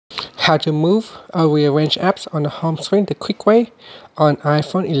how to move or rearrange apps on the home screen the quick way on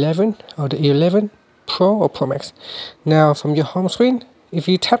iPhone 11 or the 11 Pro or Pro Max. Now from your home screen, if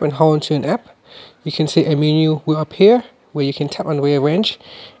you tap and hold to an app, you can see a menu will appear where you can tap on rearrange,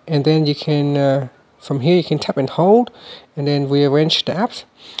 and then you can from here you can tap and hold and then rearrange the apps.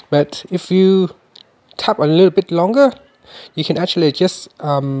 But if you tap a little bit longer, you can actually just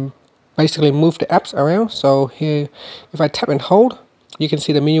basically move the apps around. So here, if I tap and hold, you can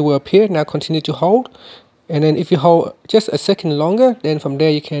see the menu will appear. Now continue to hold, and then if you hold just a second longer, then from there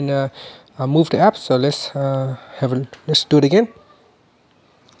you can move the app. So let's do it again,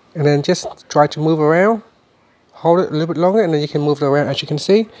 and then just try to move around. Hold it a little bit longer, and then you can move it around, as you can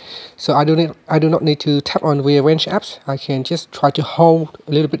see. So I do not need to tap on rearrange apps. I can just try to hold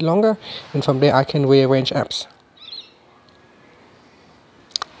a little bit longer, and from there I can rearrange apps.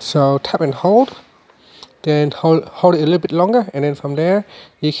 So tap and hold, then hold it a little bit longer, and then from there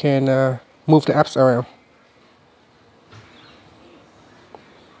you can move the apps around.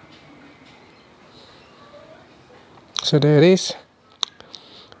 So there it is.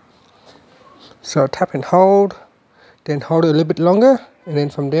 So tap and hold, then hold it a little bit longer, and then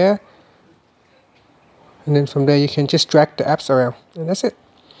from there you can just drag the apps around, and that's it.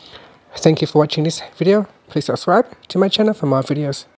 Thank you for watching this video. Please subscribe to my channel for more videos.